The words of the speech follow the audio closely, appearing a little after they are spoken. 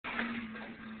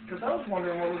Because I was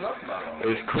wondering what was up about all that.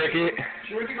 There's cricket.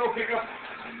 She went to go pick up.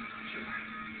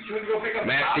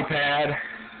 Maxi pad.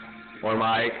 Or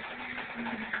Mike.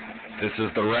 This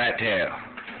is the rat tail.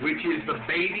 Which is the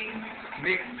baby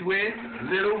mixed with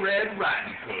Little Red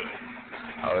Riding Hood.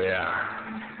 Oh yeah.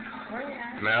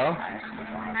 Mel?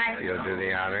 Hi. You'll do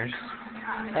the honors.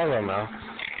 Hello, Mel.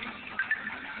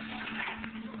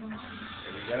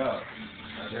 Here we go.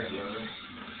 There it goes.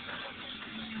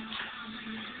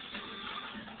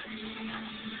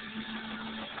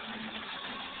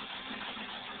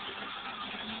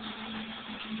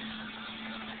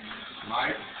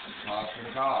 Mike, toss for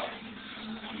the cause.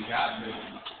 You got to.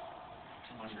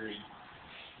 I'm hungry.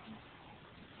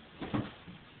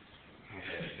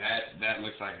 That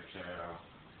looks like it's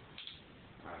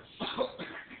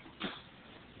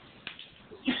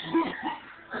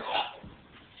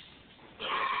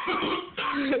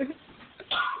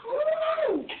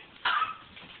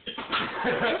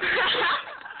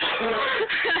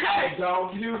Hey,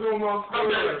 don't use them on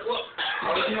food.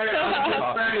 Okay,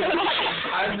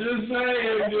 I'm just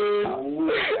saying, dude.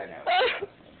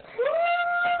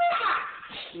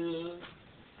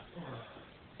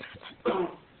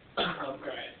 I'm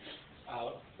crying.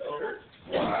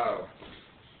 Wow.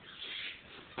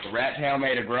 The rat tail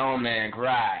made a grown man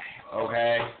cry.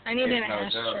 Okay? I need an It's no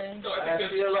ashtray. I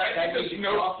feel like I need to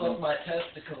off of my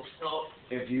testicles.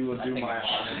 If you will do my I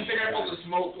think I felt the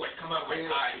smoke like come out my eyes.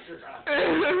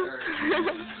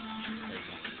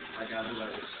 I gotta let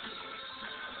it.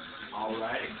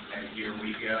 Alright, and here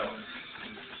we go.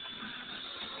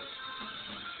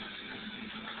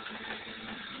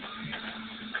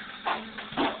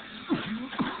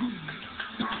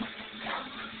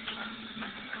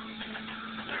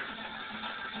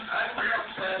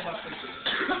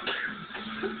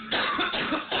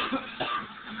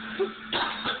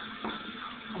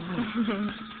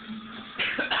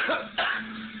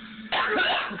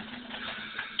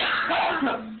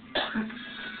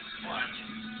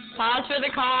 Pause for the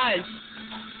cause.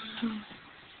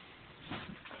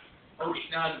 Okay,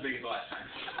 not as big as last time.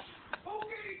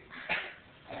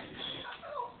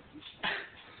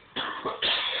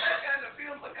 That kind of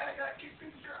feels like I got kicked in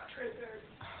the crotch right there.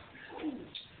 Ooh.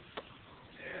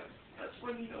 Damn, that's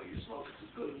when you know you're smoking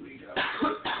some good weed out.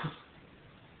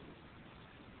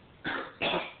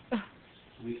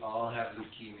 We all have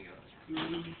leukemia.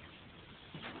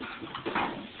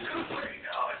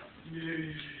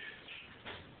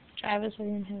 Travis, what are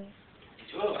you gonna hit?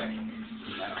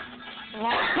 I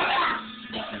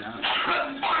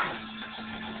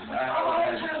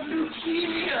have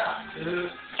leukemia.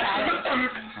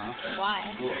 Why?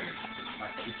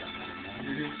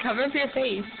 Cover up your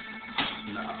face.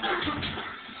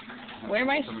 Wear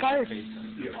my scarf.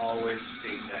 You always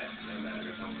state that no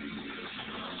matter how many you do.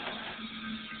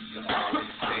 You always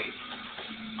state,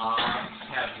 I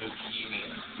have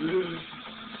leukemia.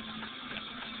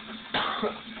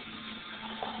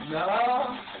 No,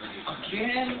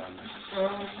 again.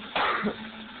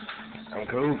 I'm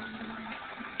cool.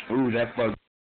 Ooh, that bug.